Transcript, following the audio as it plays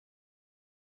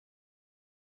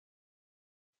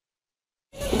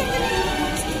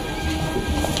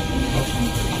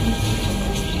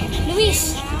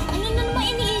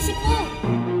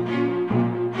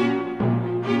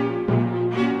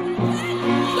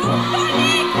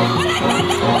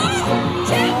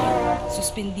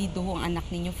suspendido ho ang anak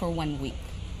ninyo for 1 week.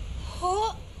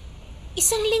 Ho?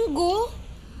 Isang linggo?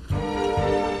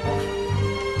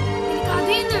 Delikado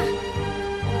yan ah.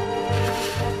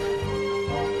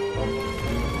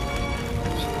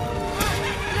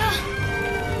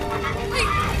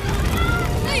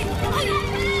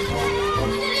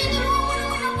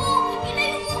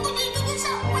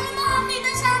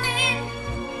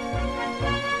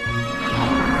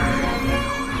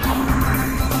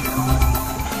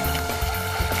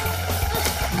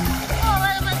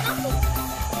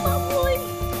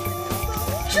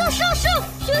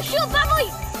 Shoo, baboy!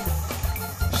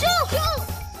 Shoo!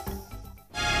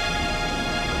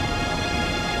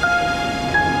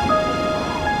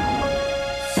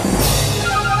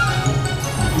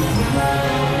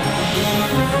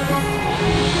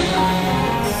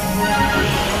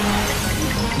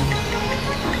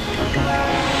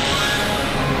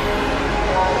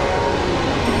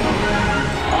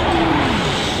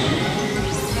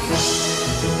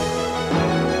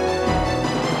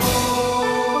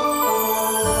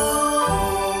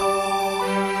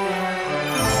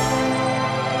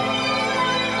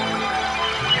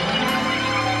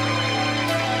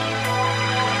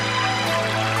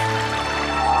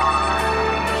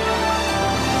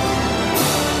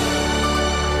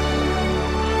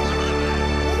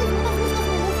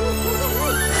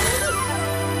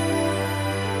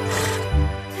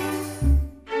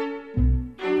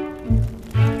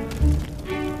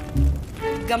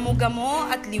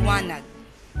 Gamo-gamo at liwanag.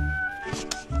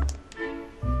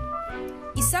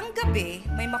 Isang gabi,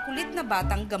 may makulit na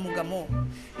batang gamo-gamo.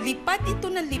 Lipad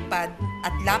ito ng lipad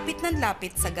at lapit ng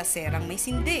lapit sa gaserang may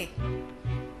sinde.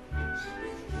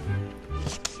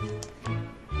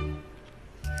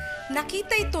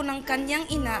 Nakita ito ng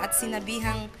kanyang ina at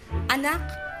sinabihang,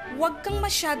 "Anak, huwag kang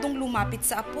masyadong lumapit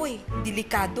sa apoy.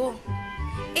 Delikado."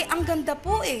 Ang ganda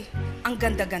po Ang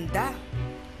ganda-ganda.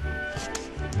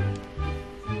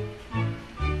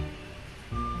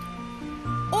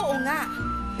 Oo nga,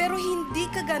 pero hindi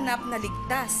ka ganap na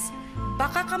ligtas.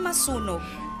 Baka ka masunog.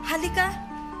 Halika,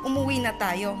 umuwi na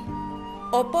tayo.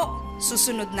 Opo,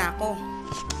 susunod na ako.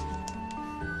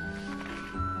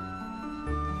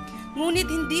 Ngunit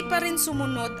hindi pa rin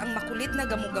sumunod ang makulit na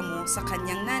gamo-gamo sa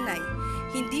kanyang nanay.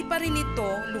 Hindi pa rin ito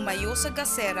lumayo sa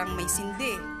gaserang may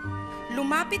sindi.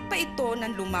 Lumapit pa ito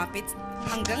ng lumapit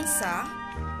hanggang sa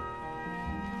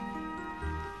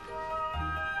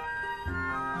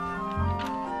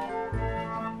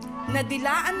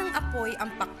nadilaan ng apoy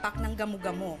ang pakpak ng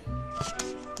gamo-gamo.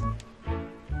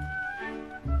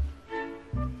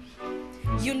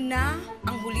 Yun na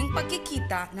ang huling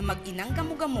pagkikita ng mag-inang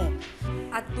gamo-gamo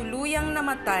at tuluyang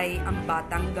namatay ang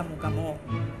batang gamo-gamo.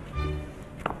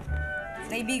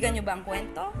 Naibigan niyo ba ang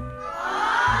kwento?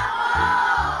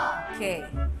 Okay.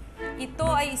 Ito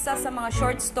ay isa sa mga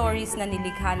short stories na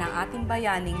nilikha ng ating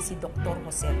bayaning si Dr.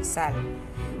 Jose Rizal.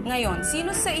 Ngayon,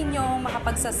 sino sa inyo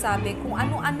makapagsasabi kung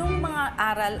ano-anong mga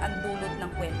aral ang dulot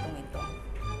ng kwentong ito?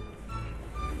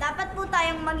 Dapat po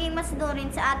tayong maging masunurin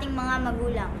sa ating mga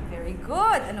magulang. Very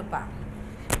good. Ano pa?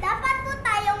 Dapat po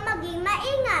tayong maging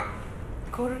maingat.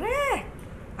 Correct.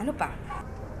 Ano pa?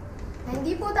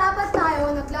 Hindi po dapat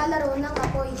tayo naglalaro ng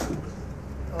apoy.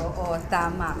 Oo,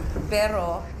 tama.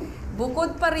 Pero,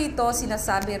 bukod pa rito,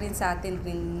 sinasabi rin sa atin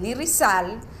ni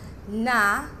Rizal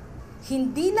na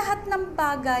hindi lahat ng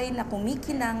bagay na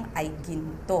kumikinang ay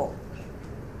ginto.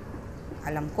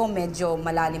 Alam ko, medyo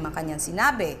malalim ang kanyang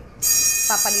sinabi.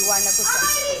 Papaliwanag ko sa...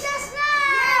 Recess na!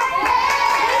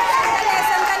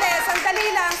 Sandali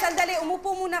lang.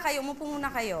 Umupo muna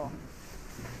kayo.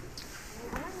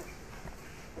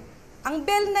 Ang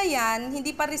bell na yan, hindi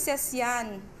pa recess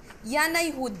yan. Yan ay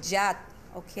hudyat.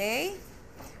 Okay?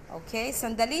 Okay,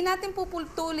 sandali natin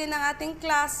pupultulin ang ating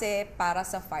klase para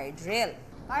sa fire drill.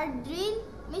 Fire drill?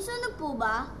 May sunog po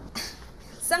ba?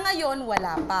 Sa ngayon,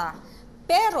 wala pa.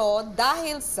 Pero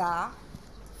dahil sa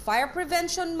Fire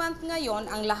Prevention Month ngayon,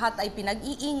 ang lahat ay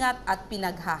pinag-iingat at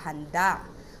pinaghahanda.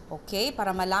 Okay? Para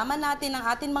malaman natin ang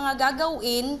ating mga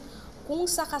gagawin kung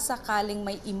sakasakaling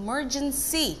may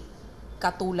emergency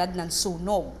katulad ng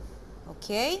sunog.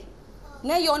 Okay?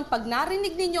 Ngayon, pag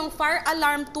narinig ninyo ang fire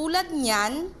alarm tulad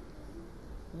niyan,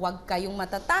 huwag kayong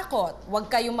matatakot, huwag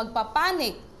kayong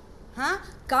magpapanik.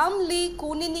 Calmly,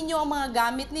 kunin ninyo ang mga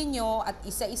gamit ninyo at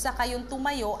isa-isa kayong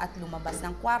tumayo at lumabas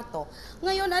ng kwarto.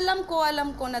 Ngayon, alam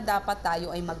ko na dapat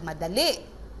tayo ay magmadali.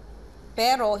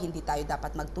 Pero, hindi tayo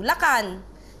dapat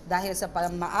magtulakan. Dahil sa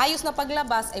maayos na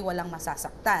paglabas ay walang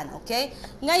masasaktan. Okay?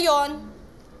 Ngayon,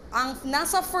 ang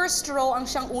nasa first row ang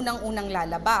siyang unang-unang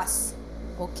lalabas.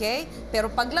 Okay? Pero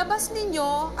paglabas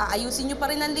ninyo, aayusin nyo pa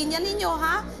rin ang linya ninyo,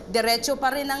 ha? Diretso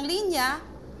pa rin ang linya.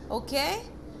 Okay?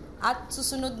 At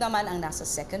susunod naman ang nasa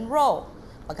second row.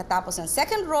 Pagkatapos ng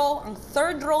second row, ang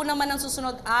third row naman ang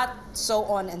susunod at so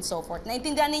on and so forth.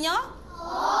 Naintindihan ninyo?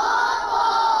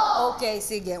 Okay,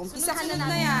 sige. Umpisahan na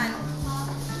natin. Yan.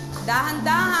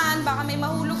 Dahan-dahan, baka may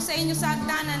mahulog sa inyo sa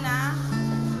hagdanan, ha?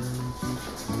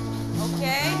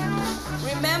 Okay?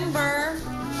 Remember,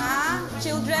 ha?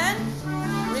 Children?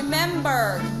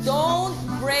 Remember, don't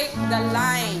break the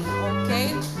line,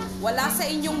 okay? Wala sa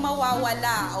inyong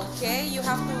mawawala, okay? You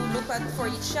have to look out for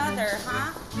each other,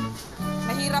 ha?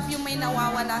 Mahirap yung may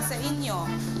nawawala sa inyo.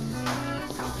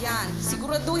 Yan.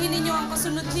 Siguraduhin ninyo ang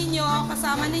kasunod ninyo,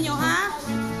 kasama ninyo, ha?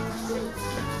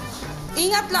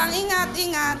 Ingat lang,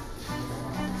 ingat.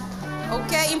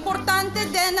 Okay, importante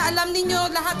din na alam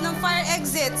ninyo lahat ng fire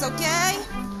exits, okay?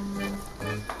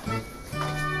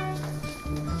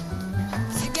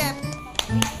 Sige.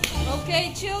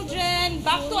 Okay, children,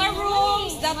 back to our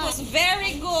rooms. That was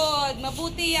very good.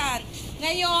 Mabuti yan.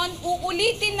 Ngayon,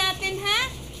 uulitin natin,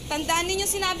 ha? Tandaan ninyo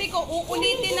sinabi ko,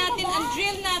 uulitin natin ang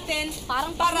drill natin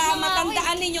para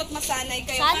matandaan ninyo at masanay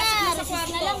kayo. Sana, Pasok na sa resist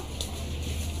kwarto. na lang.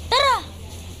 Tara!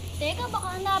 Teka,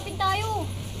 baka hanapin tayo.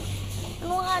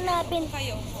 Ano nga hanapin?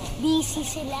 Kayo. Busy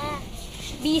sila.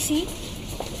 Busy?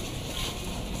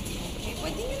 Okay,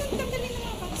 pwede nyo lang tanggalin ang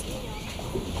mga box ninyo.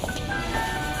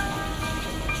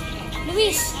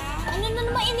 Luis, ano na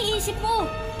naman iniisip mo?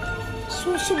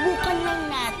 Susubukan lang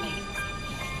natin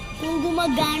kung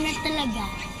gumagana talaga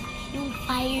yung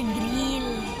fire drill.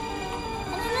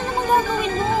 Ano na naman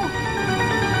gagawin mo?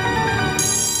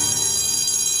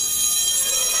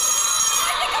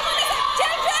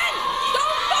 Children!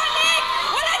 Don't panic!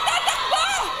 Walang tatakbo!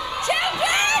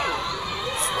 Children!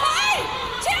 Stay!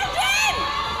 Children!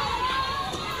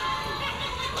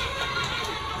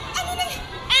 Ano na?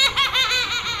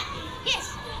 Yes!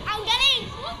 Ang galing!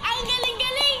 Ang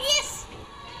galing-galing! Yes!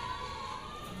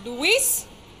 Luis?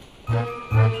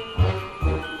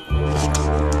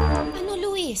 Ano,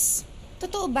 Luis?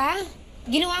 Totoo ba?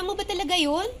 Ginawa mo ba talaga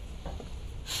yun?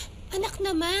 Anak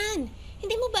naman,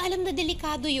 hindi mo ba alam na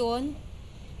delikado yun?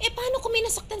 Eh, paano kung may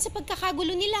nasaktan sa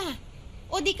pagkakagulo nila?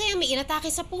 O di kaya may inatake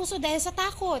sa puso dahil sa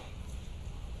takot?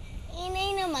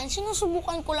 Inay naman,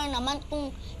 sinusubukan ko lang naman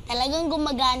kung talagang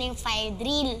gumagana yung fire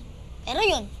drill. Pero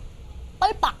yun,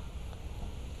 palpak.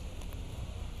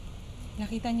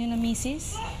 Nakita niyo na,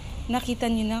 Mrs.? Nakita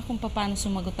niyo na kung paano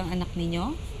sumagot ang anak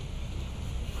ninyo?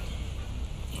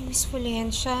 Eh, Miss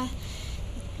Fulensya,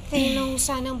 kayo na ho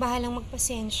sanang bahalang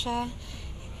magpasensya.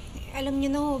 Alam niyo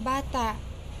na ho, bata.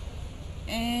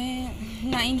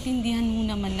 Naintindihan mo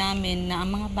naman namin na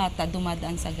ang mga bata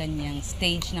dumadaan sa ganyang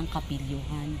stage ng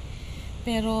kapilyuhan.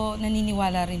 Pero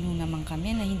naniniwala rin ho naman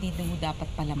kami na hindi daw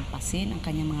dapat palampasin ang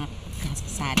kanyang mga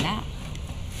kasala.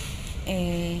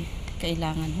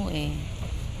 Kailangan ho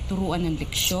turuan ng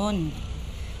leksyon.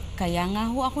 Kaya nga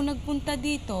ho ako nagpunta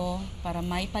dito para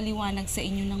maipaliwanag sa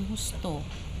inyo ng husto.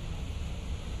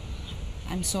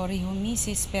 I'm sorry ho,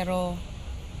 Mrs., pero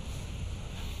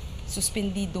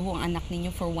suspendido ho ang anak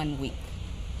ninyo for 1 week.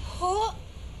 Ho?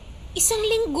 1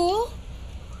 linggo?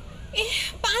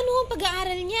 Paano ang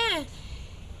pag-aaral niya?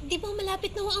 Di ba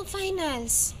malapit na ho ang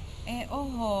finals?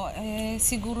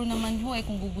 Siguro naman ho,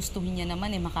 kung gugustuhin niya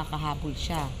naman, makakahabol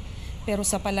siya. Pero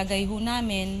sa palagay ho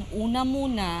namin, una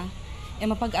muna,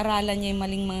 mapag-aralan niya yung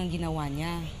maling mga ginawa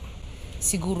niya.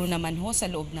 Siguro naman ho, sa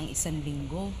loob ng 1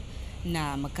 linggo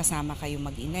na magkasama kayo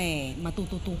mag-ina,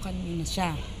 matututukan niyo na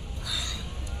siya.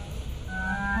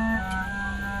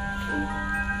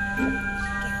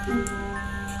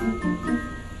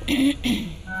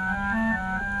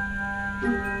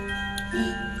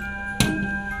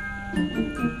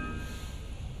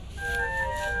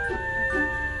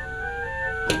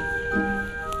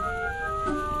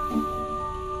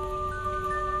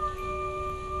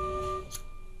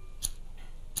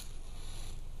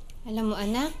 Alam mo,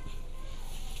 anak,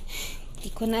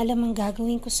 di ko na alam ang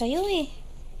gagawin ko sa'yo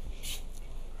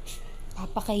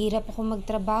Papakahirap ako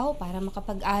magtrabaho para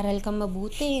makapag-aral kang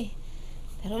mabuti.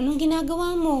 Pero anong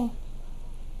ginagawa mo?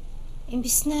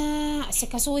 Imbis na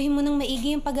asikasuhin mo ng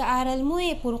maigi yung pag-aaral mo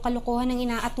puro kalokohan ang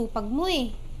inaatupag mo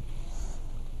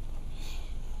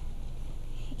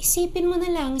Isipin mo na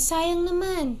lang, sayang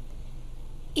naman.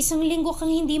 1 linggo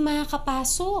kang hindi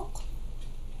makakapasok.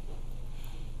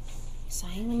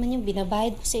 Sayang naman yung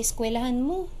binabayad mo sa eskwelahan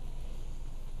mo.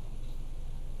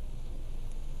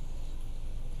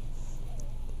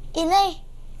 Inay,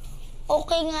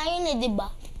 okay nga yun di ba?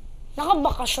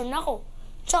 Nakabakasyon ako.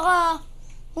 Tsaka,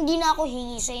 hindi na ako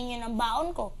hingi sa inyo ng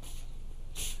baon ko.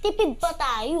 Tipid pa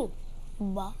tayo.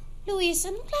 Diba? Luis,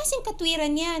 anong klaseng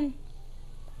katwiran yan?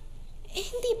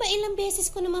 Hindi ba ilang beses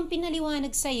ko naman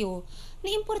pinaliwanag sa'yo na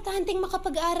importanteng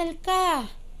makapag-aral ka?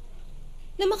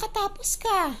 Na makatapos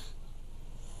ka?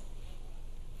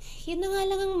 Yan na nga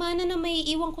lang ang mana na may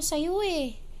iwan ko sa'yo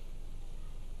eh.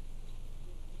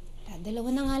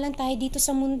 Dalawa na nga lang tayo dito sa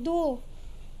mundo.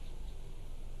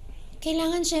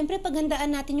 Kailangan syempre paghandaan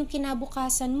natin yung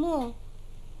kinabukasan mo.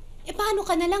 Eh paano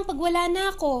ka na lang pag wala na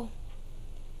ako?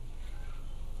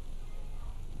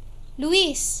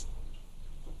 Luis?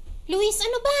 Luis,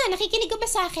 ano ba? Nakikinig ka ba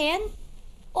sa akin?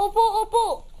 Opo,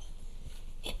 opo.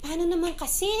 Eh paano naman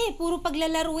kasi? Puro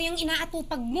paglalaro yung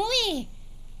inaatupag mo eh.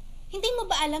 Hindi mo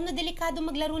ba alam na delikado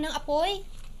maglaro ng apoy?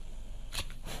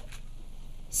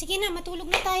 Sige na,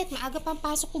 matulog na tayo at maaga pang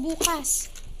pasok ko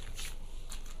bukas.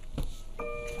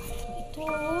 Ito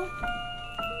oh.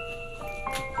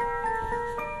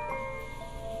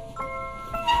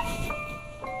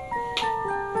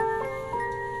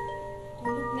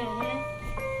 Tulog na ha.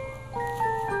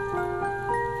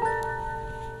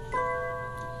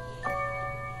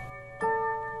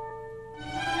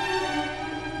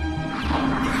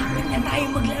 Malapit na tayo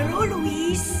maglaro,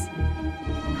 Luis.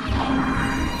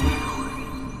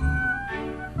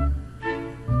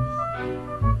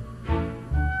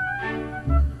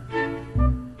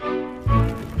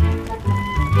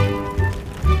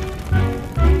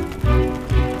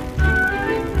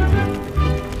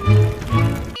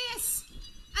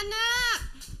 Anak!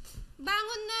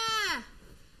 Bangon na!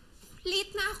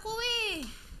 Late na ako eh.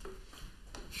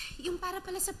 Yung para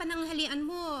pala sa pananghalian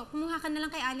mo, kumuha ka na lang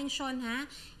kay Aling Sean ha?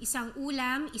 Isang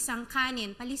ulam, isang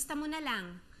kanin. Palista mo na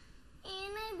lang.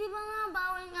 Di ba nga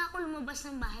bawal nga ako lumabas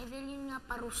ng bahay dahil yun nga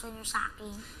parusa niyo sa akin?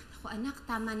 Ako anak,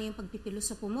 tama na yung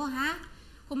pagpipilosopo mo ha?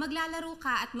 Kung maglalaro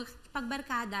ka at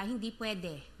magpagbarkada, hindi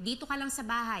pwede. Dito ka lang sa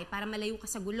bahay para malayo ka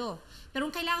sa gulo. Pero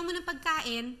kung kailangan mo ng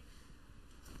pagkain,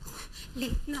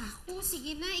 late na ako.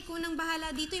 Sige na, ikaw nang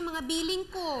bahala dito yung mga billing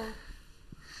ko.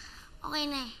 Okay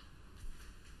na eh.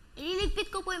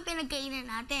 Ililigpit ko po yung pinagkainan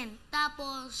natin.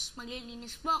 Tapos,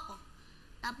 maglilinis po ako.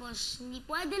 Tapos, hindi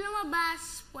pwede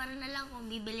lumabas. Para na lang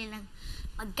kung bibili ng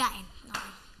pagkain.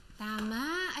 Okay.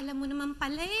 Tama, alam mo naman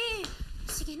pala eh.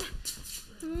 Sige na.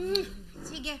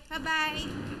 Sige, bye-bye.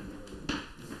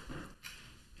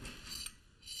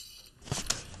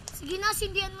 Sige na,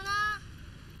 sindihan mo na.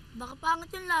 Baka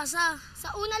pangit yung lasa.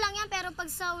 Sa una lang yan, pero pag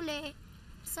sa uli,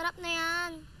 sarap na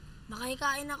yan. Baka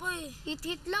hikain ako eh.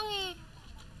 Hit-hit lang eh.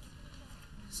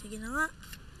 Sige na nga.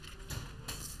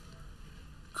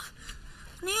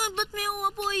 Ano yun? Ba't may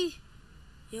umapoy?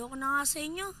 Ayoko na nga sa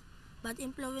inyo. Bad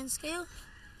influence kayo.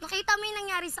 Nakita mo yung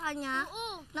nangyari sa kanya?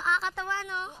 Oo. Nakakatawa,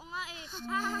 no? Oo nga eh.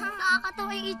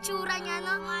 Nakakatawa yung itsura niya,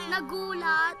 no?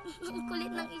 Nagulat. Ang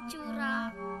kulit ng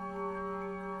itsura.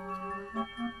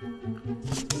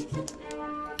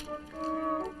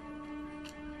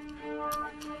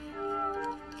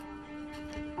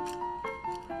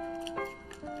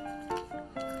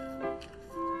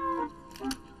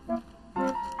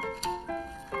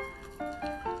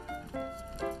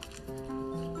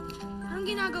 Anong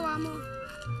ginagawa mo?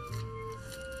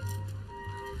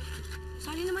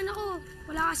 Sali naman ako.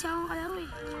 Wala kasi akong kalaro eh.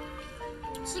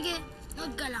 Sige,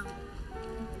 nood ka lang.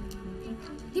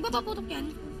 Di ba paputok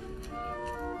yan?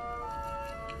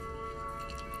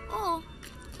 Oo.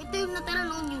 Ito yung natira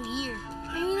noong New Year.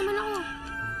 Ayun naman ako.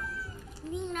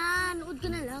 Hindi na, nood ka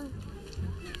na lang.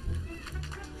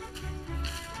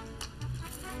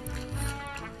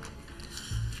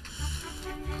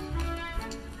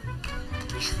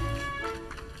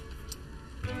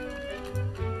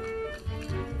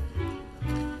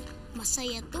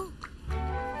 Masaya to.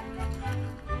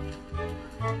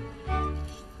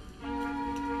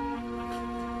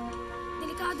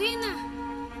 Delikado yan ah.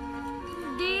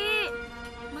 Hindi.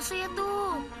 Masaya to.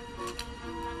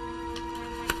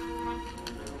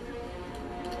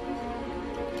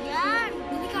 Yan.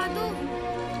 Delikado.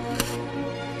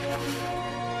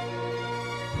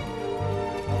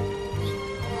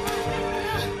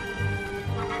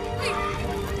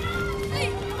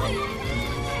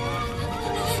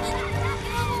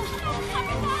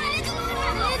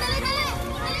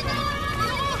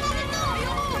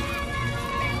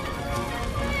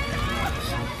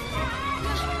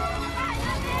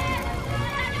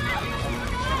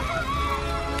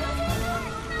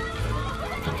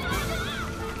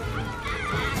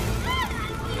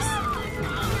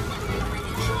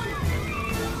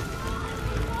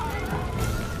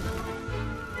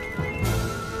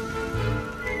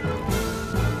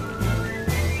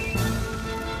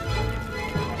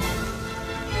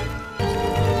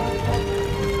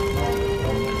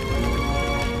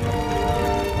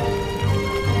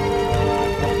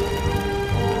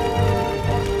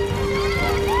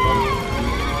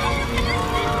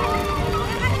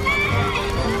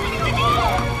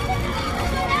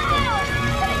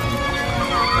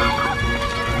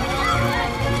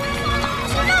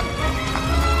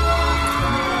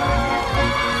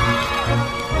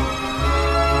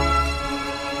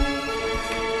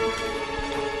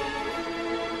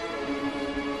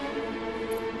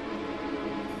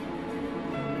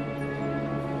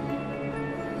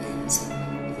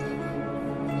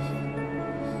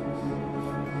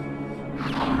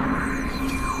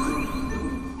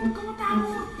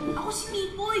 ako si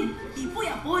Pipoy. Pipoy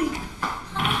Apoy.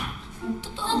 Ha?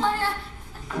 Totoo ba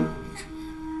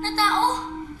na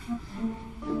tao?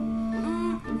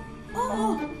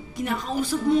 Oo,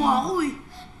 kinakausap mo nga ako eh.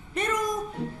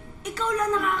 Pero, ikaw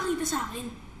lang nakakakita sa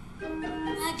akin.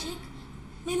 Magic?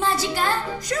 May magic ka?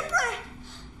 Siyempre!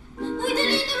 Uy,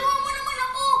 dali, tulungan mo naman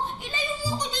ako. Ilayo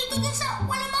mo ako dito dun sa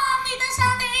wala makakita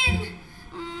sa akin.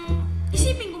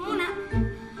 Isipin ko muna.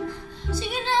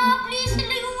 Sige na, please,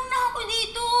 ilayo mo na ako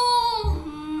dito.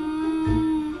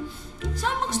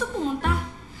 Saan ba gusto pumunta?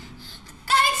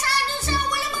 Kahit saan dun sa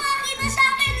wala makakita sa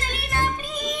akin, dali na,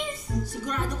 please.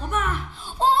 Sigurado ka ba?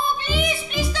 Oo, please,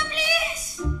 please na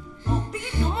please. Oh,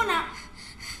 pikit ka muna.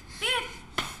 Pikit!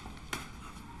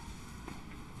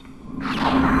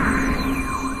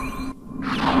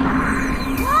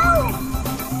 Wow!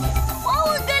 Wow,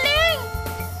 ang galing!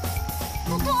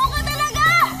 Totoo ka talaga!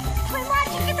 May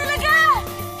magic ka talaga!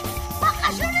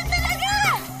 Bakasyon na talaga!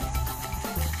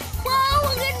 Wow,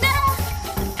 ang ganda!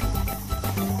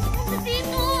 Ang ganda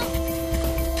dito!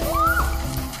 Wow!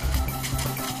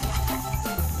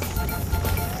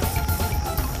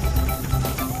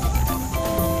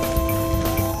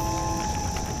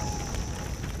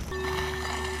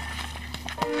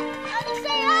 Ang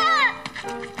saya!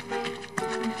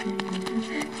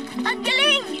 Ang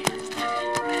galing!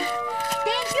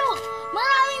 Thank you!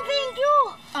 Maraming thank you!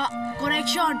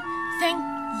 Correction. Thank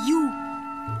you.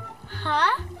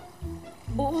 Ha?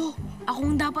 Oo,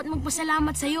 akong dapat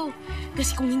magpasalamat sa'yo.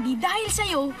 Kasi kung hindi dahil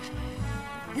sa'yo,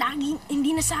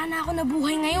 hindi na sana ako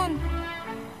nabuhay ngayon.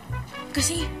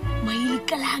 Kasi mahilig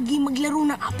ka lagi maglaro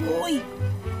ng apoy.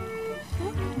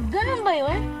 Ganun ba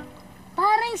yun?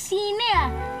 Parang sine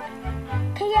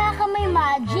Kaya ka may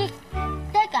magic.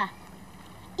 Teka,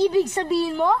 ibig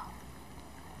sabihin mo,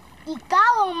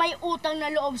 ikaw ang may utang na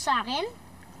loob sa akin?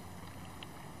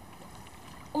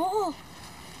 Oo.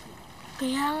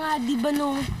 Kaya nga, di ba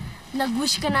nung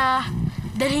nag-wish ka na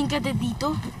dalhin ka na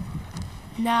dito?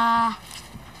 Na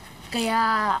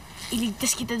kaya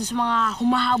iligtas kita doon sa mga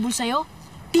humahabol sa'yo?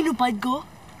 Tinupad ko?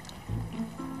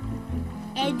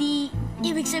 Eh di,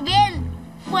 ibig sabihin,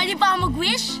 pwede pa ako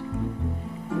mag-wish?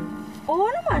 Oo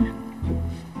naman.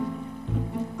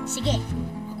 Sige,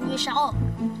 mag-wish ako.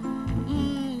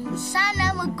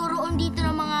 Sana magkaroon dito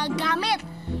ng mga gamit.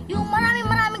 Yung maraming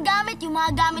gamit. Yung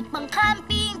mga gamit pang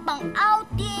camping, pang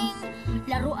outing,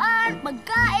 laruan,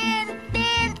 pagkain,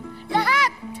 tent,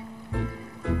 lahat.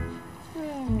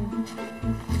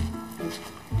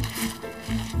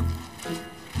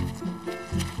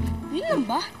 Yun lang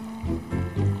ba?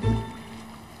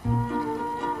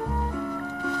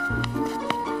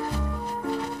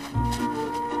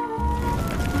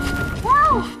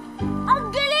 Wow! Ang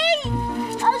galing!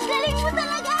 Ang galing mo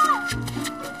talaga!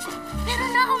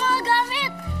 Meron na ako mga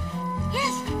gamit!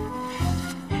 Yes!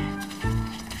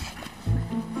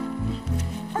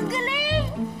 Ang galing!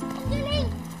 Ang galing!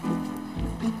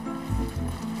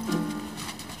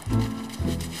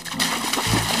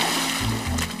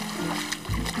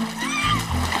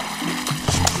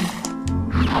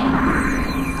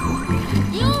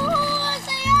 Yuhu! Ang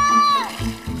saya!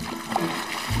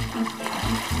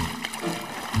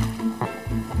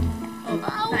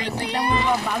 Nakikita mo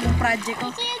ba bagong project ko?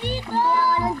 Kaya dito!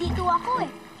 Kaya nandito ako eh.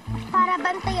 Para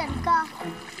bantayan ka.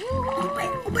 Yuhu!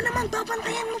 O ba naman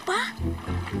babantayan mo pa?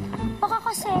 Baka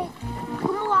kasi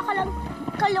gumawa ka lang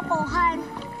kalokohan.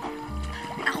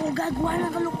 Ako gagawa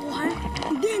ng kalokohan?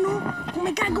 Hindi, no? Kung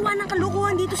may gagawa ng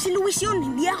kalokohan dito si Luis yun,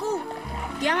 hindi ako.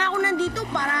 Kaya nga ako nandito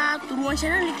para turuan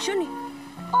siya ng leksyon eh.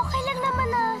 Okay lang naman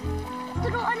na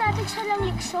turuan natin siya ng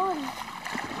leksyon.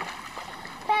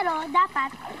 Pero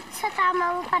dapat sa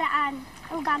tamang paraan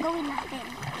ang gagawin natin.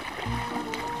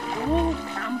 Oo,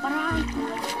 tamang paraan.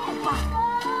 Pa.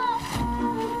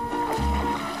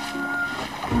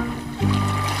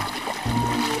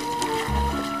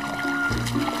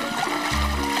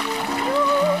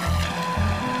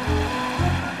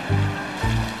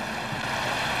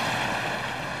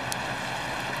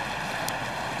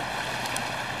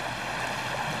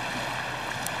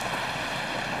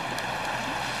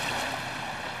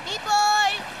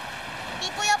 Pipoy!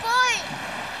 Pipoy Apoy!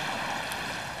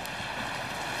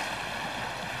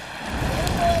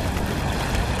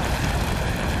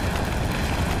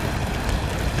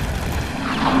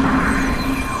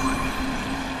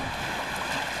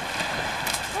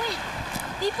 Uy!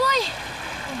 Pipoy!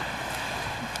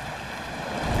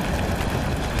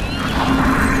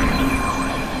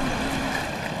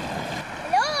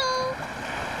 Hello?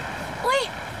 Uy!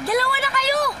 Dalawa na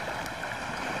kayo!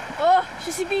 Oh,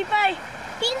 siya si Pipay.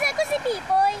 Pinsan ko si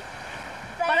Pipoy.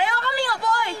 Pareho kaming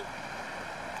apoy.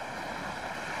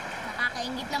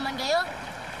 Nakakaingit naman kayo.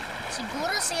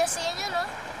 Siguro saya-saya niyo, no?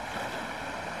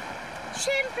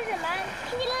 Siyempre naman,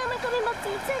 hindi lang naman kami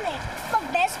mag-pinsan eh.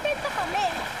 Mag-best friend pa kami.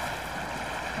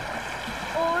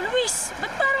 Oh, Luis,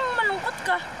 ba't parang malungkot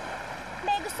ka?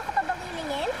 May gusto ka pa bang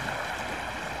hilingin?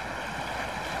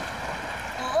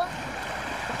 Oo.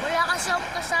 Wala kasi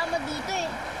akong kasama dito eh.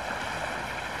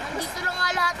 Nandito lang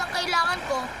nga lahat ng kailangan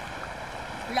ko.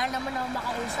 Wala naman akong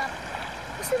makausap.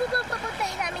 Gusto mo bang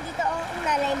papuntahin namin dito ang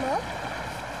nanay mo?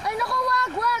 Ay naku,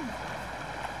 wag!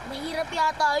 Mahirap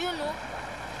yata yun, no?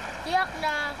 Tiyak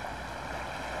na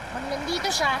pag nandito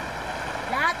siya,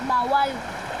 lahat bawal.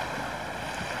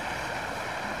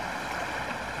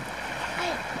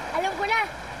 Ay, alam ko na.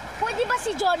 Pwede ba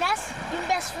si Jonas, yung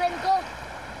best friend ko?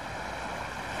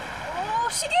 Oh,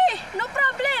 sige, no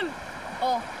problem.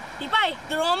 Oh, Pipay,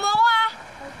 tulungan mo ako ah.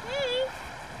 Okay.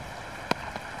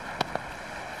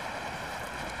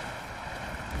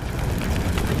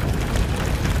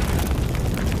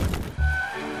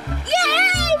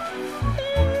 Yay!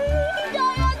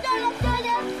 Jonas!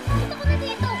 Dito ko na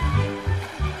dito.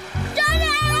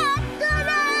 Jonas!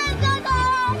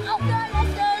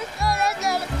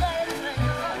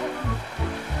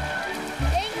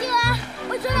 Thank you ah.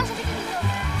 Uy, Jonas, sige dito.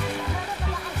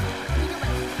 Dito ba?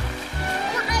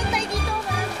 Nakain tayo dito.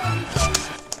 Marami tayo dito.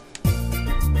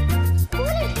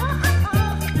 Huli! Wala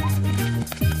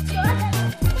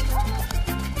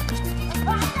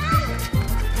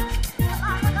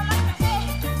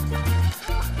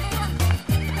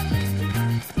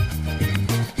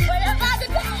pa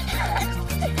doon.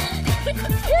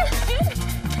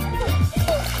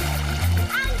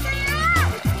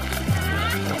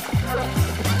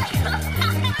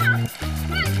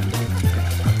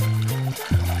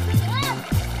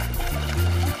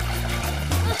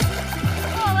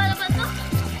 Ang oh, wala pa to.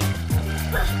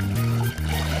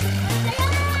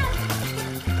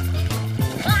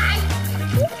 Ay!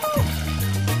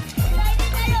 Tayo na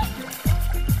tayo.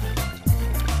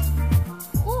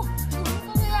 Subukan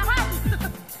mo lahat.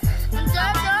 Ang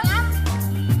sarap.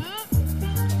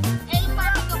 Eh, yung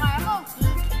parang ito kaya mo.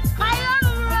 Kaya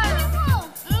mo.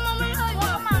 Mamaya.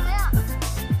 Mamaya.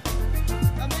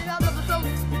 Mamaya ka busog.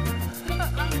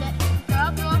 Hindi.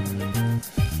 Sarap mo.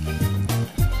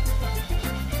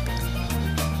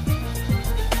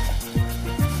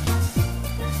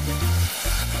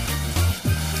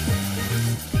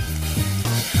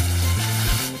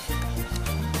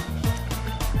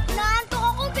 Naantok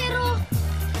ako pero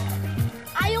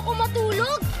ayaw ko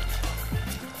matulog.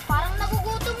 Parang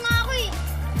nagugutom nga ako eh.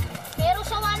 Pero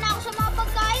sawa na ako sa mga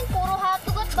pagkain. Puro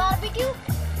hotdog at barbecue.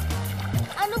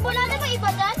 Ano wala na ba iba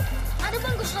dyan? Ano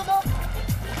bang gusto mo?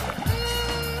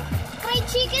 Fried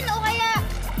chicken o kaya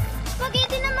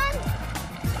spaghetti naman.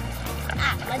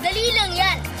 Ah, madali lang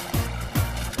yan.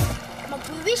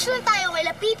 Mag-wish lang tayo kay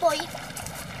Pipoy.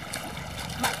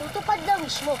 Matutupad na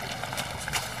wish mo.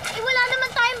 Eh, wala naman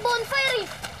tayong bonfire eh.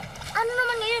 Ano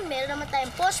naman ngayon? Meron naman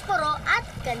tayong posporo at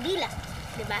kandila.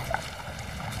 Diba?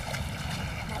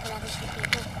 Hanapin natin si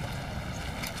Pipoy.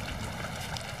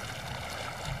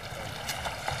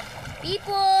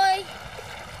 Pipoy!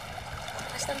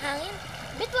 Lakas ng hangin.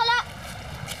 Bit wala.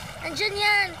 Andyan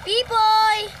yan.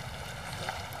 Pipoy!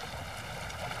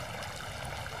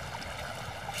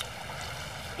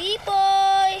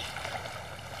 Pipoy!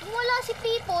 Kung wala si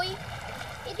Pipoy,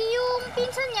 edi yung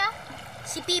pinsan niya,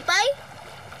 si Pipay?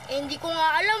 Eh, hindi ko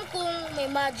nga alam kung may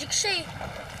magic siya eh.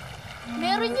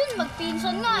 Meron yun,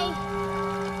 magpinsan nga eh.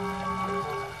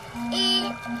 Eh,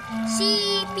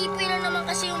 si Pipoy lang naman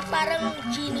kasi yung parang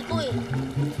genie ko eh.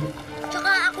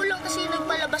 Tsaka ako lang kasi yung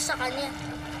nagpalabas sa kanya.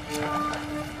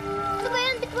 Ano ba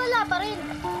yan? Bit wala pa rin.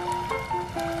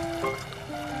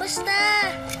 Basta,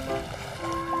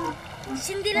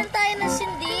 sindi lang tayo na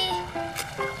sindi.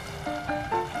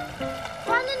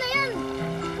 Paano na yan?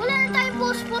 Wala na tayong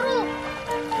posporo.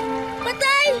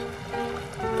 Patay!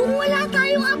 Kung wala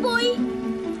tayong apoy,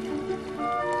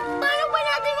 paano ba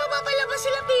natin mapapalabas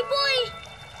sila, Pipoy?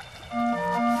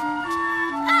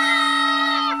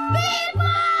 Ah!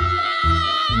 Pipoy!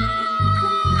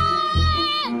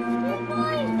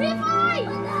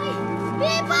 Pipoy!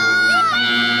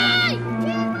 Pipoy!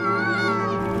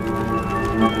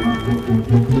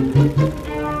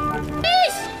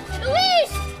 Luis!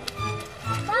 Luis!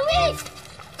 Luis!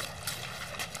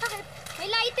 Bakit? May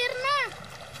lighter na.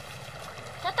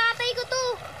 Sa tatay ko to.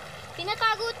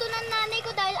 Pinatago to ng nanay ko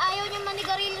dahil ayaw niyang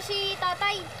manigarilyo si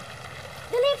tatay.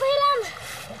 Dali, pahiram!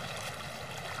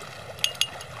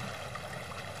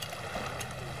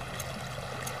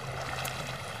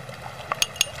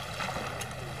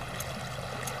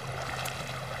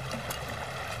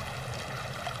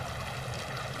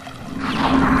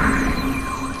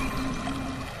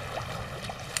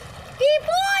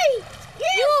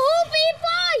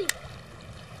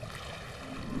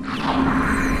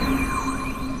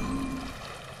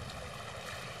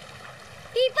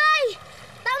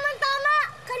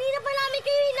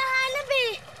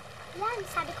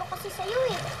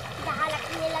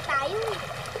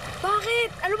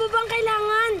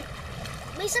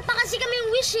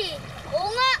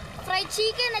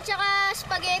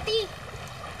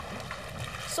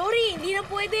 Sorry, hindi na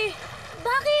pwede.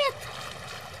 Bakit?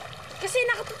 Kasi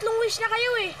nakatatlong wish na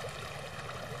kayo eh.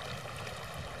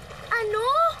 Ano?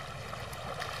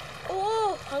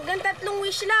 Oo, hanggang 3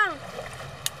 wish lang.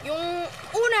 Yung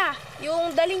una,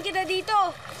 yung daling kita dito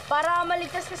para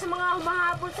maligtas ka sa mga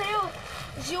humahabol sa'yo.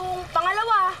 Tapos yung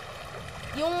pangalawa,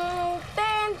 yung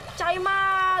tent, tsaka yung mga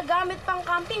gamit pang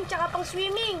camping, tsaka pang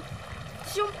swimming.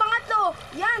 Tapos yung pangatlo,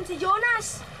 yan, si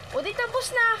Jonas. O di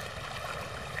tapos na.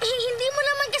 Eh, hindi mo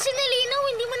naman kasi nilinaw.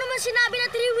 Hindi mo naman sinabi na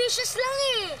 3 wishes lang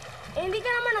eh. Eh, hindi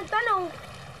ka naman nagtanong.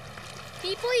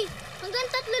 Pipoy, hanggang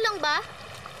 3 lang ba?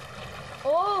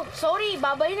 Oo, sorry,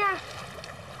 babay na.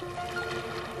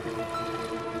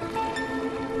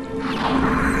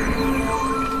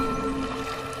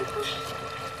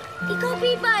 Ikaw,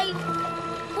 Pipay.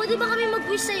 Pwede ba kami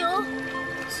mag-wish sa'yo?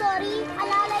 Sorry,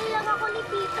 alalay lang ako ni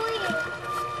Pipoy eh.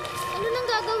 Ano nang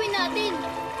gagawin natin?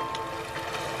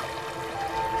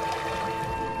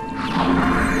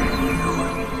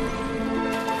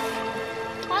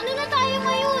 Paano na tayo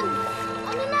ngayon?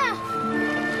 Ano na?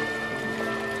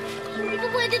 Hindi ko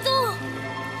pwede to.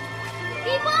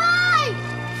 Pipoy!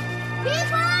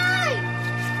 Pipoy!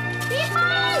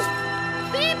 Pipoy!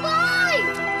 Pipoy!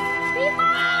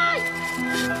 Pipoy!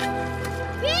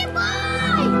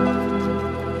 Pipoy!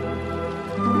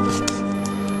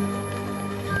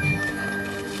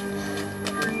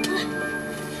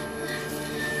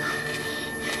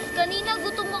 Kanina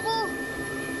gutom ako.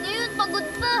 Ngayon pagod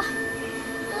pa.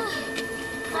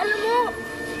 Alam mo,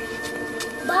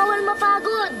 bawal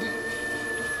mapagod.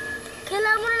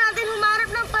 Kailangan muna natin humarap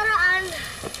ng paraan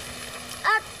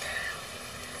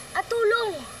at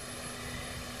tulong.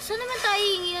 Saan naman tayo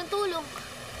hihingi ng tulong?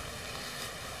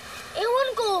 Ewan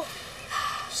ko.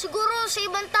 Siguro sa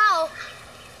ibang tao.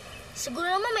 Siguro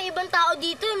naman may ibang tao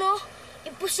dito, no?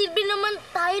 Imposible naman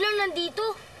tayo lang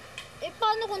nandito. Eh,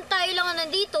 paano kung tayo lang ang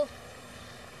nandito?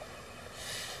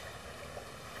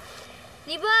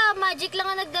 Di ba magic lang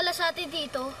ang nagdala sa atin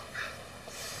dito?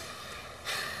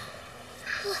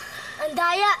 Ang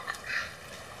daya.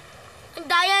 Ang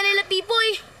daya nila,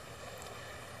 Pipoy.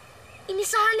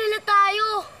 Inisahan nila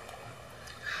tayo.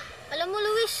 Alam mo,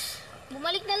 Luis,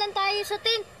 bumalik na lang tayo sa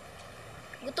tent.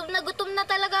 Gutom na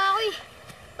talaga ako eh.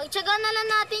 Pagtsagaan na lang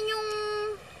natin yung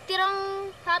tirang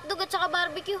hotdog at saka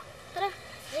barbecue. Tara.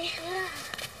 Tara.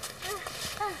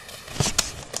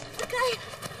 Pagkain.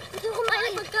 Ito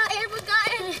kumain.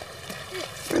 Pagkain.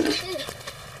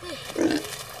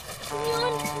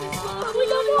 Yan.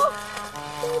 Wala mo.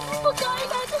 Pagkain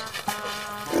natin.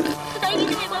 Patayin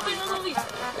kita may baboy na baboy.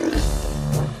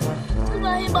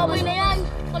 Salbahin yung baboy na yan.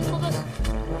 Kalbagas.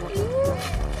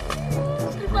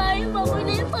 Salbahin yung baboy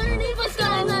na yan. Paano na yung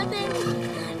pagkain natin?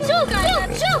 Shoo!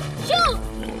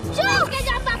 Kaya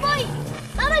dyan, baboy!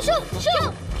 Mama, shoo!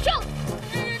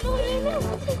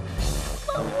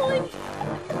 Baboy!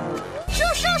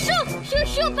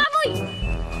 Shoo, baboy!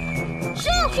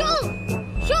 Shoo!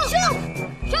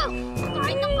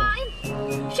 Kain ng kain!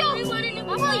 Shoo!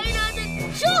 Baboy!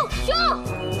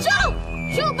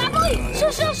 Shoo, baboy!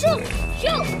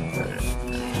 Shoo!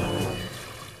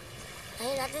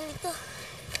 Ayun natin dito.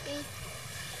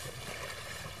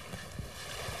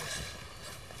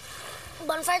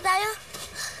 Bonfire tayo?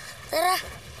 Tara.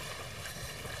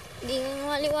 Hindi nga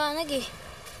maliwanag eh.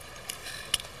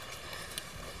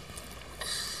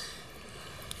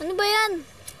 Ano ba yan?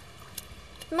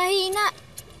 Mahina.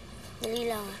 Dali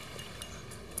lang ah.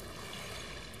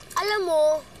 Alam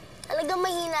mo, talagang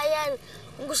mahina yan.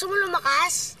 Kung gusto mo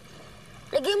lumakas,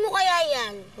 lagyan mo kaya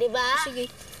yan, di ba? Sige.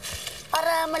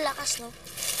 Para malakas, no?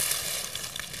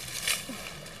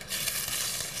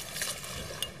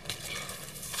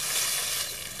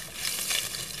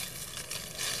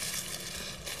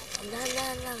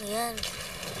 Dahan-dahan lang yan.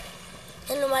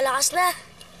 Yan, lumalakas na.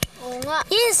 Oo nga.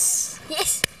 Yes!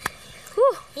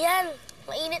 Whew! Yan.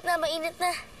 Mainit na.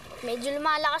 Medyo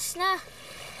lumalakas na.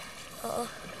 Oo.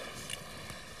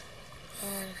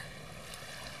 Yan.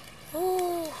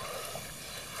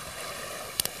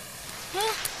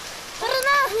 Tara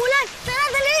na! Umulan! Tara,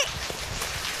 dali!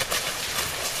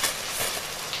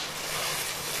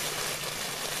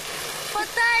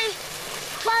 Patay!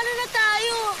 Paano na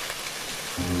tayo?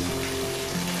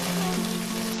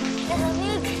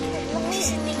 Lamig!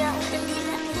 Magsisindi nga akong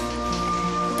kandila.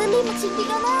 Dali, magsindi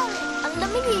ka na. Ang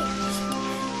lamig eh.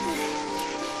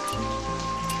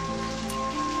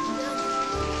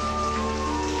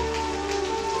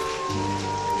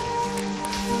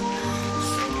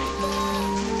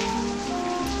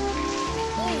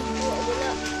 Wala.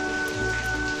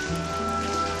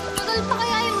 Matagal pa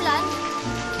kaya yung ulan?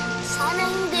 Sana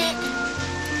hindi.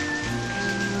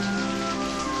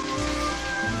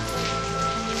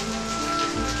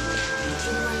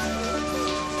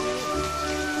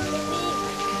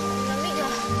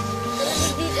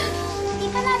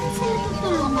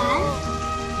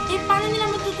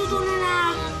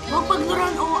 Huwag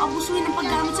pagluran o abusuin ang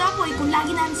paggamit sa apoy kung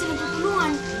lagi natin silang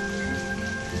tutulungan.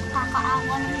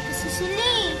 Kakaawa naman kasi sila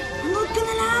eh. Manood ka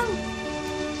na lang.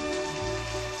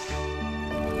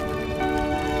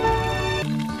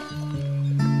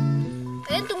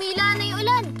 Ayun, tumila na yung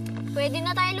ulan. Pwede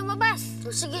na tayo lumabas.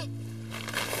 O sige.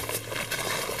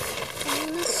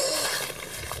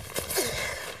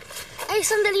 Ay,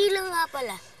 sandali lang nga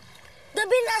pala.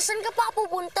 Gabi, nasan ka pa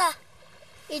pupunta?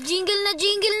 Jingle na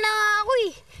nga ako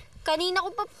eh. Kanina ko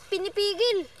pa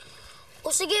pinipigil. O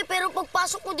sige, pero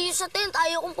pagpasok ko dito sa tent,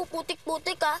 ayaw kong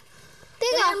puputik-putik ha.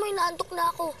 Teka. May naantok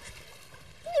na ako.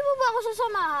 Hindi mo ba ako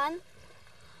sasamahan?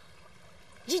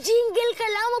 Jingle ka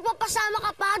lang, magpapasama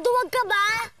ka pa. Duwag ka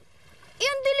ba?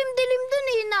 Yung dilim-dilim dun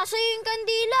eh. Nasa yung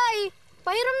kandila eh.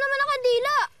 Pahiram naman ang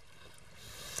kandila.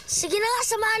 Sige na nga,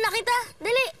 samahan na kita.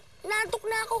 Dali, naantok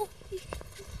na ako.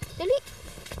 Dali.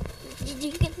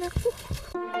 Jingle na ako.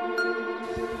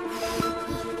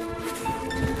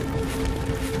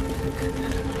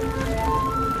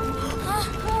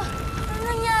 Ano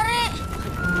nangyari?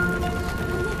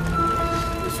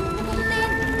 Nasunog ang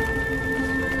tent.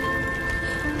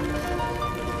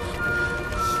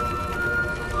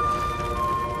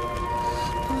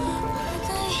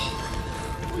 Patay.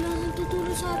 Wala nang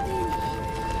tutulong sa atin.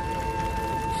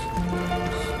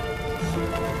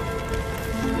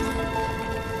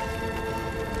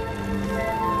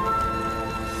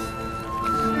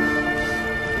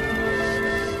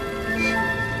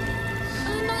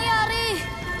 Ano nangyari?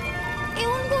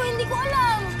 Ewan ko, hindi ko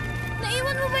alam.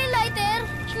 Naiwan mo ba yung lighter?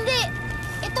 Hindi.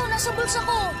 Ito, nasa bulsa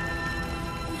ko.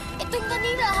 Ito yung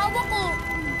kanina, hawak ko.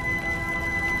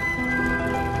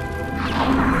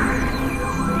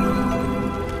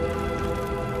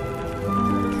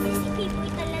 Kasi si Pipoy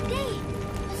talaga eh.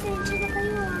 Pasensya na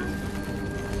kayo ah.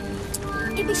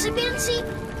 Ibig sabihin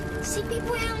si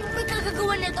Pipoy ang may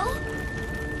kagagawa nito?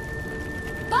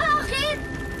 Bakit?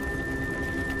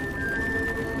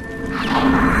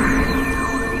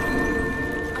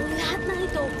 Ang lahat ng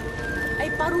ito ay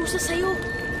parusa sa'yo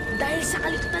dahil sa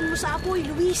kalitutan mo sa apoy,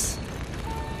 Luis.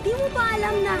 Di mo ba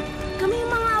alam na kami yung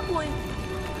mga apoy,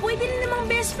 pwede na namang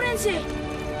best friends eh.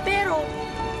 Pero,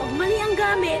 pag mali ang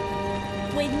gamit,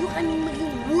 pwede nyo kaming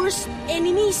maging worst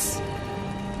enemies.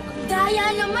 Ang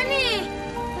daya naman eh.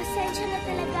 Pasensya na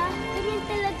talaga. Ganyan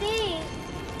talaga eh.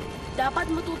 Dapat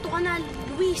matuto ka na,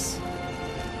 Luis.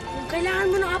 Kung kailangan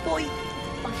mo ng apoy,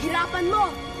 paghirapan mo.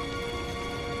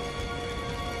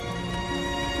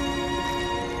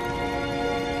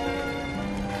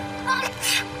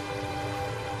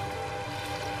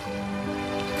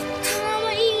 Mga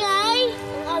maingay.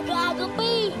 Ang aga-aga pa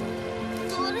eh.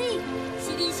 Sorry.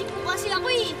 Sinisip mo kasi ako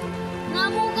eh.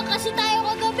 Namuga kasi tayo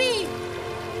kagabi.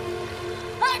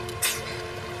 Ah!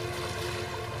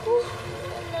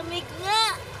 Ang lamig nga.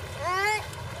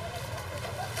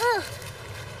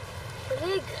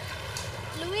 Lamig.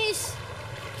 Luis,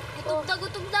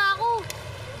 gutom na ako.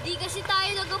 Di kasi tayo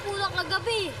nagkapulang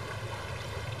kagabi.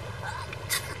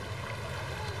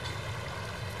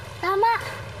 Tama.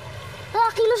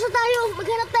 Kilos na tayo.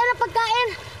 Maghanap tayo ng pagkain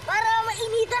para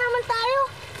mainitan naman tayo.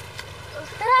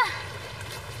 Tara.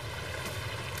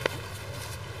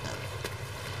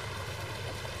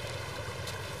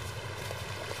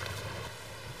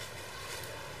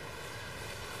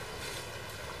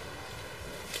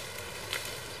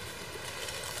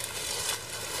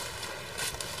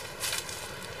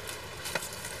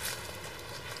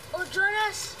 Oh,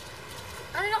 Jonas.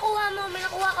 Ano nakuha mo? May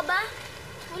nakuha ka ba?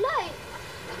 Wala eh.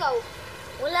 Ikaw?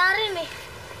 Wala rin eh.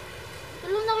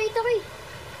 Walang nakita ko eh.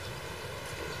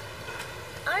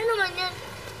 Ano naman yan?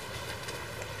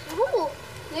 Ewan ko.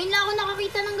 Ngayon lang ako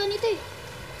nakakita ng ganito eh.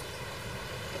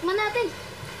 Tikman natin.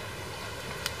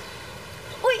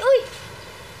 Uy! Uy!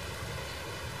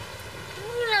 Ano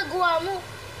yung ginagawa mo?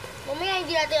 Mamaya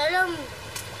hindi natin alam.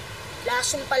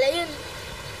 Lason pala yun.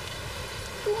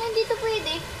 Kung hindi to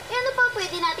pwede, eh ano pa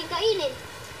pwede natin kainin?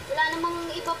 Wala namang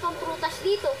iba pang prutas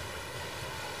dito.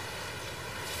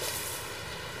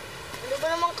 Ano ba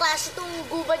namang klase itong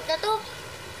gubad na to?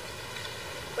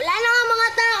 Wala na nga mga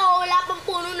tao, wala pang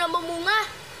puno na mamunga.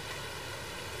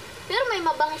 Pero may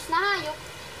mabangis na hayop.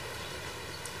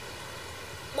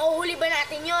 Mahuhuli ba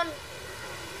natin yon?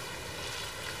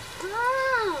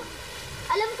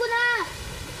 Alam ko na!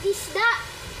 Isda!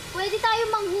 Pwede tayo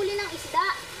manghuli ng isda.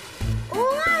 Oo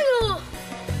nga no!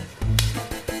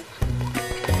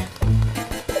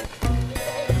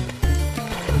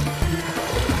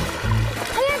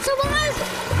 Ayan, sa wakas!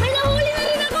 May nahuli na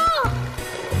rin ako!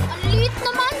 Ang liit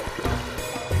naman!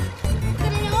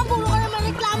 Kanina nga, puro ka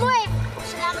naman reklamo eh!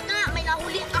 Salamat na, may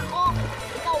nahuli ako!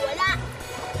 Ikaw wala!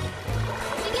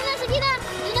 Sige na!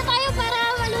 Hindi na tayo para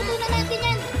maluto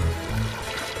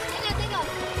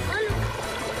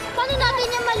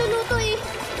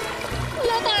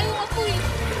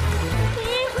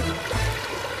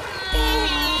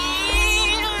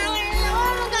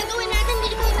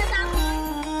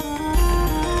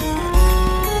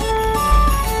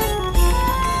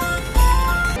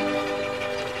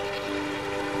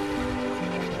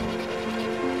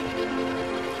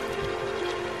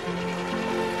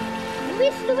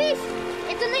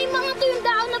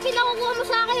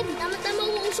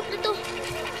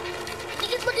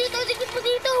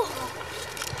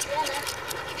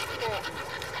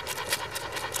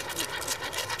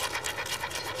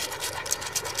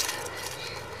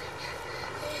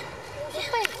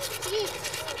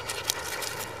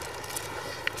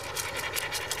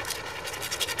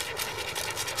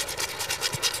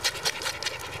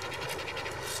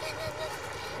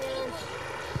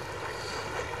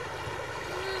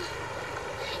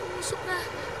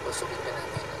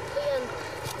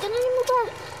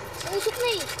Umusok na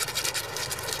eh.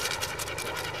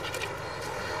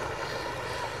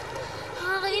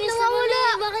 Nakakainis naman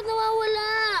eh. Bakit nawawala?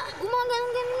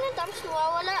 Gumaganon-ganon na tapos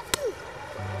nawawala.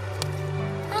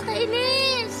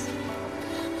 Nakakainis!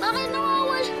 Bakit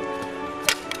nawawala?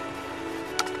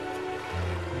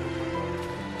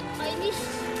 Nakakainis.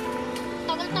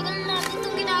 Tagal-tagal natin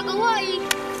itong ginagawa eh.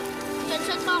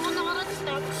 Saan pa ako nakarating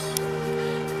tapos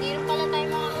hindi rin pala tayo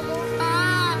makakamuta.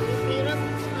 Hirap.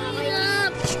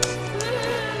 Nakakainis.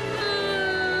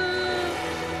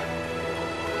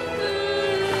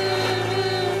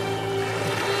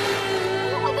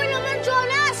 Ano ka ba naman,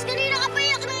 Jonas? Kanina ka pa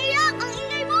iyak na iyak. Ang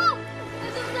ingay mo.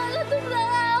 Natum na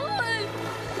ako eh.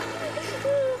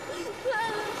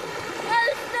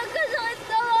 Halos nagkasakit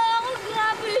na ako.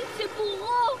 Grabe yung sipo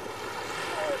ko.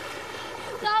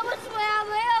 Tapos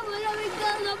maya-maya, malamig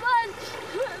na naman.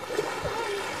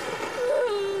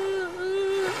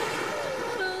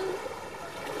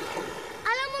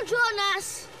 Alam mo,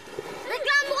 Jonas,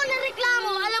 reklamo ka na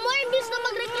reklamo. Alam mo, imbis na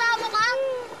magreklamo ka,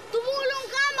 tumulong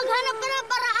ka, maghanap ka ng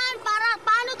paraan para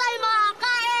paano tayo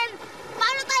makakain,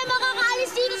 paano tayo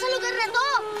makakaalis dito sa lugar na to.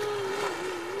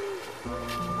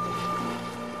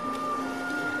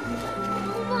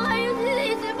 Ano ba kayo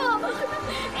sinisip mo?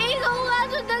 Ikaw nga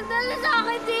ito nagdala sa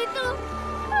akin dito.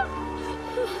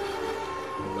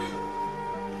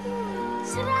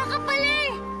 Sira ka pala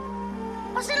eh.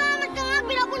 Pasalamat ka nga,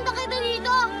 pinapunta kita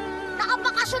dito.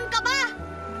 Nakabakasyon ka ba?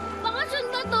 Bakasyon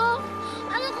ba to?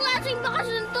 Anong klaseng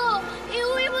bakasyon to?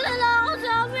 Iuwi mo na lang ako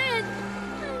sa amin.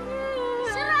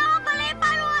 Sira ka pala eh.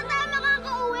 Paano nga tayo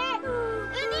makakauwi?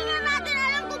 Hindi nga natin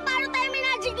alam kung paano tayo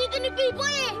minagic dito ni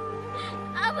Pipoy eh.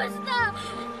 Basta,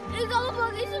 ikaw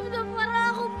mag-isip na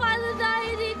para kung paano tayo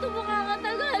dito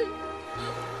makakatagal.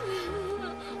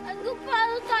 At kung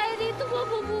paano tayo dito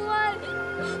mabubuhay.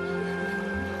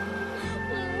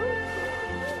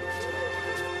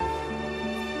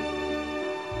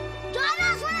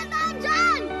 Jonas! Wala tayo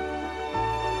dyan!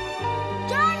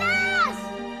 Jonas!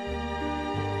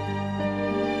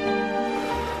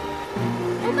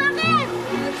 O bakit?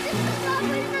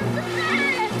 Nakabal na ito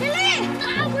eh! Dali!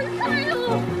 Nakabal tayo!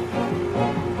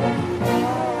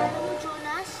 Alam mo,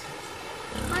 Jonas,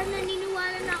 parang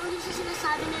naniniwala na ako dun sa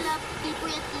sinasabi nila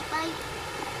Pipoy at Pipay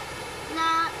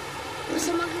na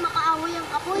masamang makaaway ang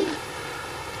kapoy.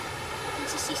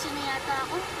 Nagsisisi na yata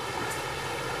ako.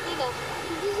 Ikaw,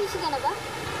 nagsisisi ka na ba?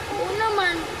 Oo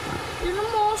naman. Alam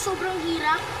mo, sobrang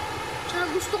hirap. Tsaka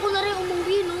gusto ko na rin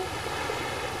umuwi, no?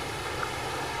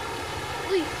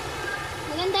 Uy,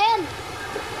 maganda yan.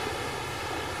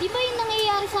 Di ba yung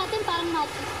nangyayari sa atin parang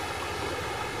magic?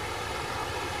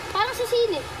 Parang sa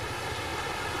sine.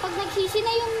 Pag nagsisi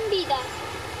na yung bida,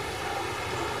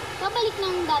 babalik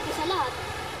ng dati sa lahat.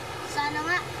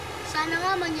 Sana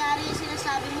nga mangyari yung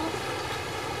sinasabi mo.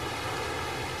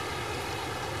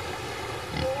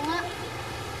 Oo nga.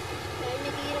 Dahil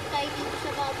naghihirap tayo dito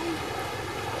sa baboy.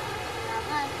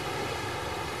 Kailangan.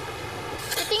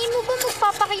 Sa tingin mo ba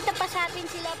magpapakita pa sa atin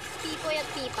sila Pipoy at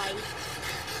Pipay?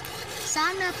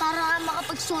 Sana, para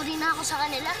makapag-sorry na ako sa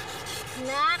kanila.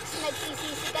 Nax,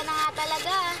 nagsisisi ka na nga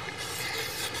talaga.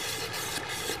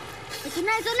 Ito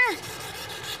na.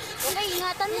 Okay,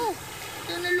 ingatan mo.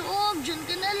 Ito na loob, dyan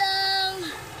ka na lang.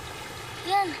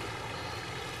 Yan.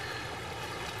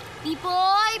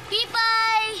 Pipoy!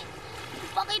 Pipay!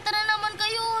 Magpakita na naman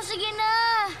kayo, sige na.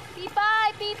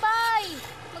 Pipay!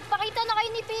 Magpakita na kayo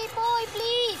ni Pipoy,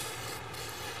 please.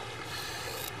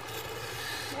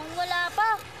 Mukhang wala pa.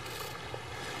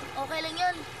 Okay lang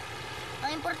yun.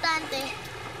 Ang importante,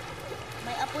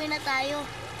 may apoy na tayo.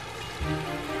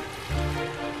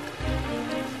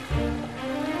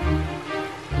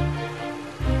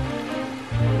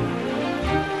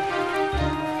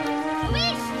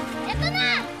 Luis! Eto na!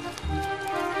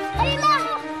 Dali na!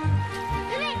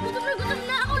 Dali! Gutom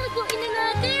na ako. Lutuin na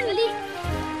natin. Dali!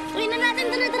 Lutuin na natin.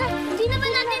 Tara. Hindi na ba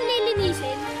natin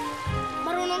lilinisin?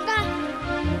 Marunong ka?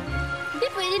 Hindi,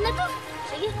 pwede na to.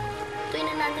 Sige. Lutuin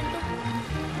na natin to.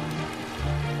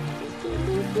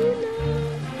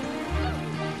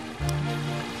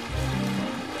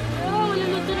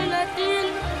 Maluluto na natin.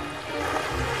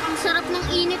 Ang sarap ng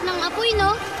init ng apoy,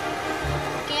 no?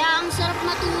 Kaya ang sarap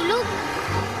matulog.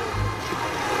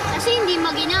 Kasi hindi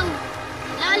maginaw.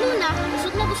 Lalo na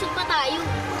busog pa tayo.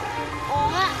 Oo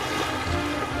nga.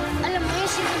 Alam mo,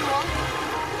 isipin mo,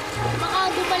 baka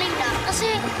gumaling na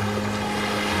kasi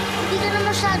hindi ka na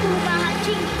masyado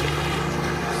mahahatching.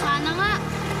 Sana nga.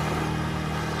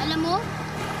 Alam mo,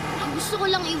 ang gusto ko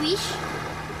lang i-wish,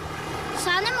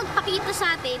 sana magpakita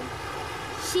sa atin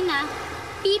sina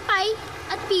Pipay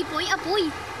at Pipoy Apoy.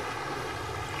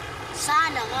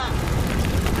 Sana nga.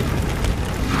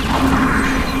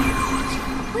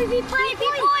 Pipay!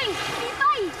 Pipoy!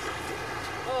 Pipay!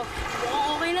 Oh, mukhang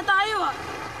okay na tayo ah.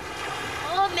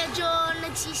 Oo, medyo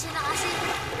nagsisi na kasi.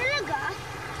 Talaga?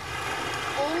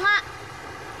 Oo nga.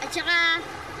 At saka,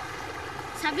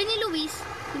 sabi ni Luis,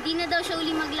 hindi na daw siya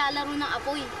uli maglalaro ng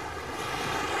apoy.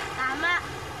 Tama.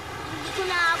 Hindi ko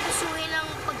naabusuhin ang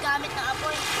paggamit ng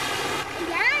apoy.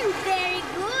 Ayan, very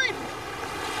good.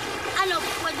 Ano,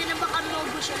 pwede na ba kami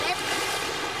mag-bush ulit?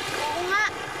 Oo nga.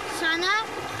 Sana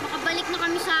makabalik na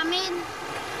kami sa amin.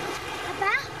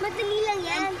 Aba, madali lang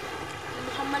yan.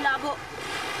 Mukhang malabo.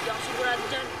 Hindi ako sigurado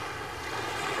dyan.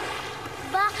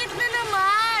 Bakit na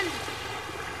naman?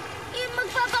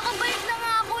 Magpapakabalik na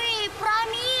nga ako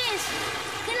promise.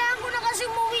 Kailangan ko na kasi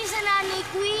umuwi sa nanay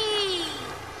ko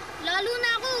Lalo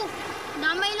na ako.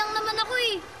 Damay lang naman ako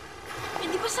Eh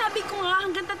di ba sabi ko nga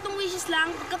hanggang 3 wishes lang,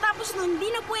 pagkatapos nun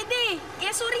hindi na pwede.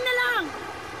 Kaya sorry na lang.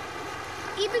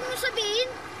 Ibig mo sabihin,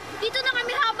 dito na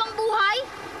kami habang buhay?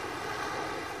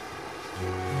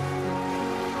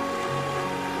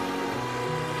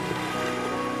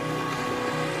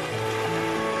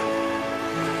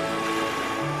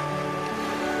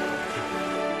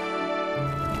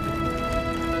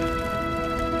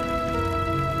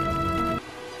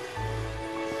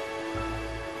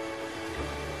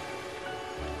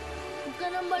 Huwag ka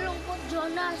nang malungkot,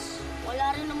 Jonas.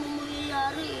 Wala rin namang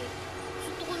mangyayari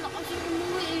Gusto ko na kasi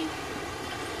umuwi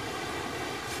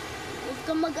Huwag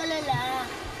kang mag-alala.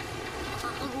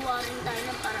 Makakagawa rin tayo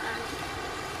ng paraan.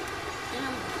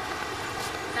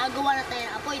 Nakagawa na tayo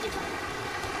ng apoy, di ba?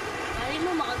 Kaya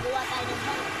mo, makagawa tayo ng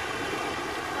bang.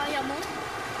 Kaya mo?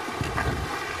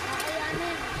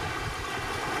 Kakayanin.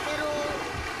 Pero,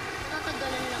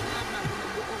 tatagalan lang nga bago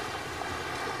mabuo.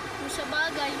 Kung sa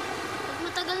bagay, pag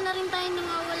matagal na rin tayo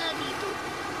nawawala dito,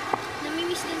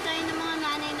 namimiss din tayo ng mga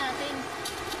nanay natin.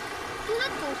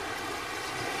 Tulad ko.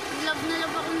 Love na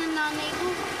love ako ng nanay ko.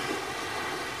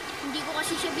 Hindi ko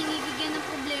kasi siya binibigyan ng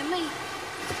problema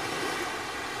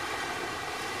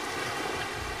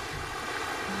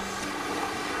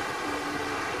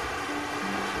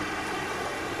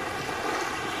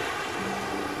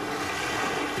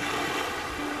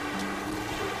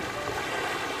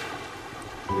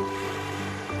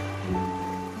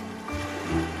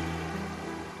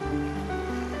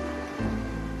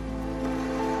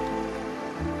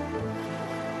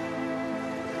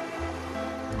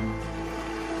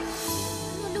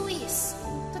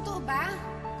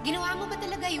Ginawa mo ba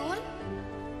talaga yun?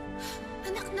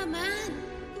 Anak naman,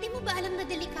 hindi mo ba alam na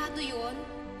delikado yun?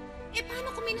 Eh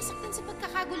paano kung may nasaktan sa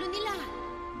pagkakagulo nila?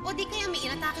 O di kaya may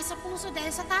inatake sa puso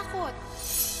dahil sa takot?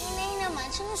 Inay naman,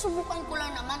 sinusubukan ko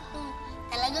lang naman kung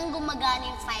talagang gumagana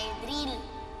yung fire drill.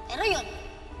 Pero yun,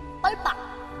 palpak.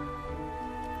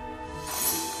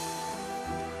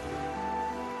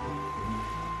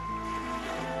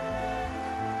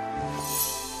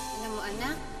 Alam mo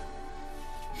anak,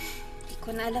 hindi ko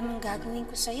na alam ang gagawin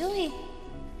ko sa'yo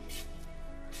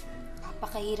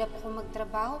Napakahirap ako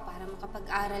magtrabaho para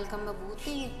makapag-aral kang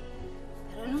mabuti.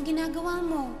 Pero anong ginagawa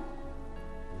mo?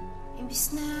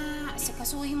 Imbis na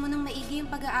asikasuhin mo ng maigi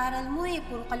yung pag-aaral mo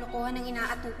puro kalokohan ang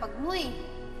inaatupag mo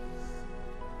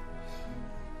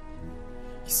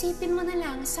Isipin mo na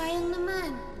lang, sayang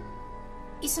naman.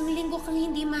 1 linggo kang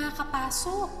hindi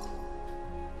makakapasok.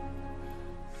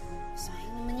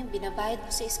 Sayang naman yung binabayad mo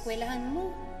sa eskwelahan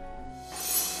mo.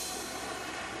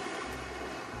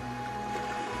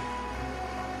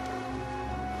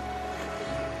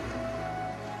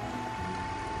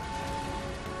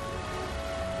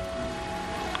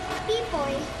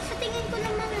 Pipoy, sa tingin ko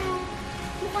naman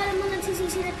mukha namang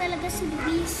nagsisisi na talaga si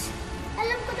Luis.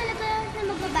 Alam ko talaga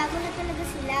na magbabago na talaga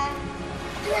sila.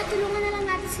 Kaya tulungan na lang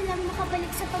natin silang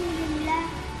makabalik sa pamilya nila.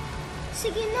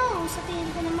 Sige no, sa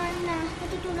tingin ko naman na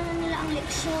natutunan na nila ang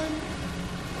leksyon.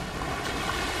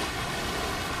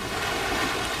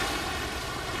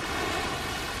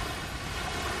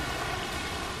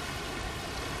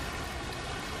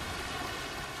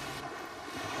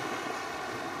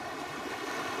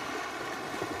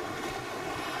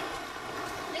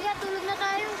 Tulog na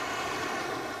tayo.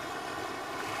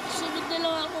 Sunod na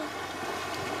lang ako.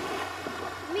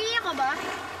 Umiiyak ka ba?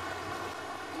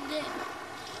 Hindi.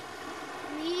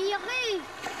 Umiiyak ka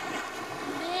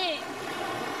Hindi.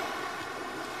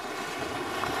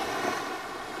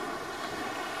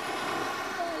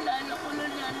 Naalala ko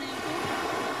ng nanay ko.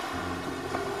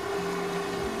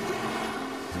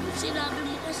 Sinabi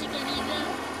mo kasi kanina.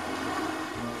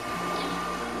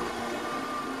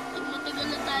 Pag matagal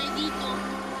na tayo dito,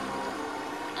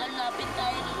 hanapin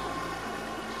tayo ng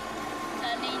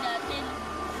nanay natin.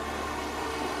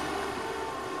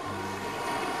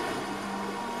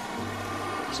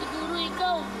 Siguro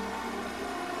ikaw,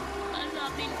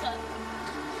 amin ka.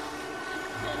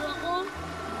 Pero ako,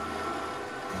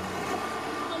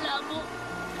 malabo.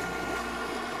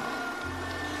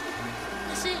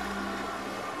 Kasi,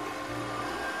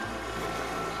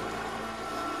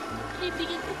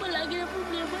 ibigin ko palagi ng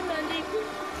problema nanay ko.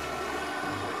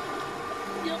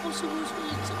 Hindi ako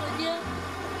sumusunod sa kanya.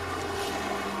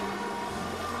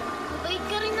 Mabait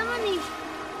ka rin naman eh.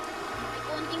 May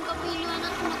konting kapilihan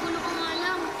at magulo ka nga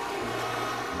lang.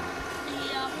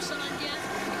 Nahiya ako sa kanya.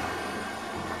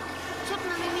 Tsak,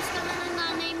 namimiss ka na ng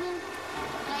nanay mo.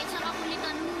 Kahit sa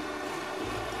kakulitan mo.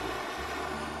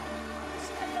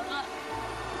 Sana ka.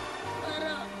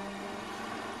 Para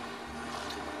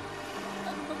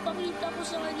ang mapakita ko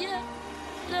sa kanya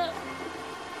na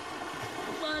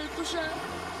mahal ko siya.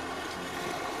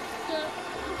 Na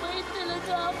mabait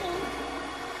talaga ako.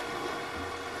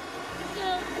 Na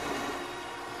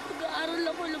mag-aaral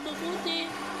ako na mabuti.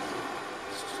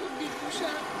 Susundin ko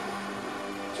siya.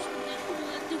 Susundin ko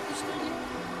lahat yung gusto niya.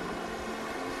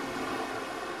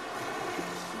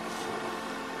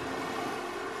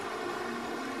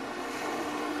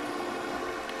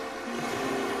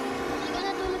 Halika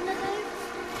na, tulog na tayo.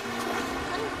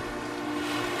 Ano?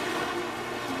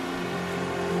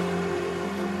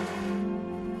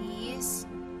 Luis?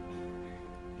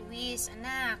 Luis,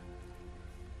 anak.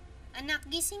 Anak,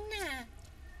 gising na.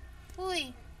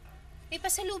 Uy, may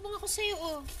pasalubong ako sa'yo,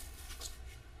 oh.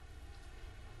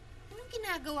 Anong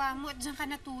ginagawa mo at diyan ka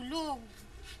natulog?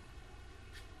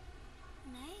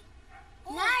 Nay?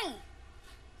 Oh, Nay!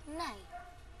 Nay,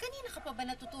 kanina ka pa ba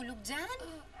natutulog dyan?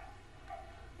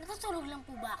 natutulog lang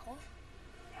po ba ako?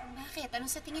 Bakit?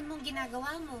 Anong sa tingin mong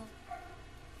ginagawa mo?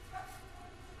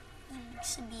 Ibig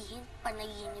sabihin,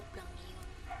 panaginip lang yun.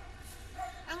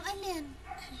 Ang alin?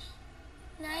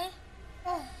 Nay?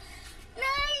 Oh,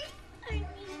 Nay! I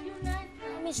miss you, Nay.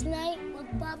 Miss Nay,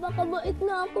 magpapakabait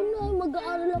na ako, Nay.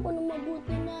 Mag-aaral ako ng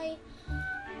mabuti, Nay.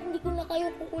 Hindi ko na kayo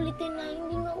kukulitin, Nay.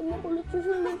 Hindi na ako makulit.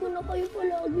 Susundin ko na kayo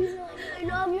palagi, Nay. I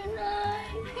love you, Nay.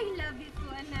 I love you too,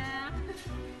 anak.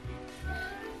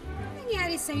 Ano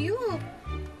nangyari sa'yo?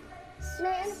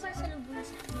 Nay, ano pa sa lubong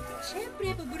sa akin?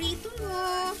 Siyempre, paborito mo.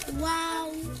 Wow!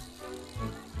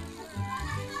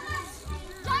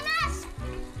 Jonas!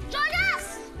 Jonas!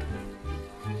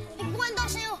 Tigbuhan daw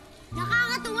sa'yo.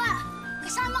 Nakakatuwa.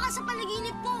 Kasama ka sa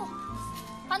panaginip ko.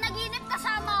 Panaginip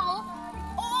kasama ako?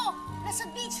 Oo, nasa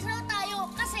beach raw tayo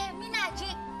kasi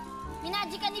minagic.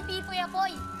 Minagic ka ni Pipoy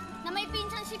Apoy na may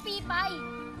pinsan si Pipay.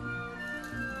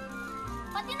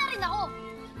 Pati na rin ako.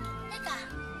 Teka,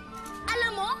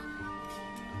 alam mo?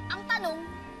 Ang tanong,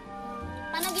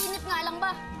 panaginip nga lang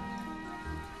ba?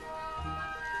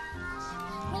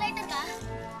 May lighter ka?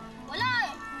 Wala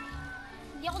eh.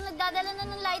 Hindi ako nagdadala na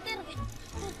ng lighter.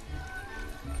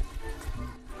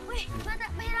 Uy, bata,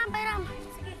 pahiram.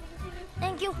 Sige.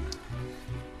 Thank you.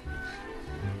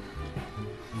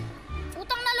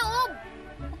 Utang na loob.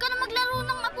 Huwag ka na maglaro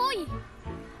ng apoy.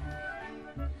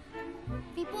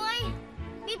 Pipoy!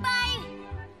 Pipay!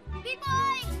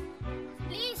 Pipoy!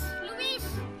 Please, Luis!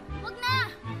 Wag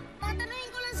na! Tatanungin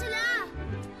ko lang sila!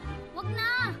 Wag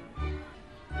na!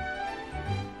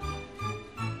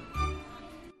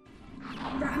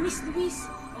 Promise, Luis.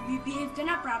 Mag-behave ka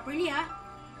na properly, ha?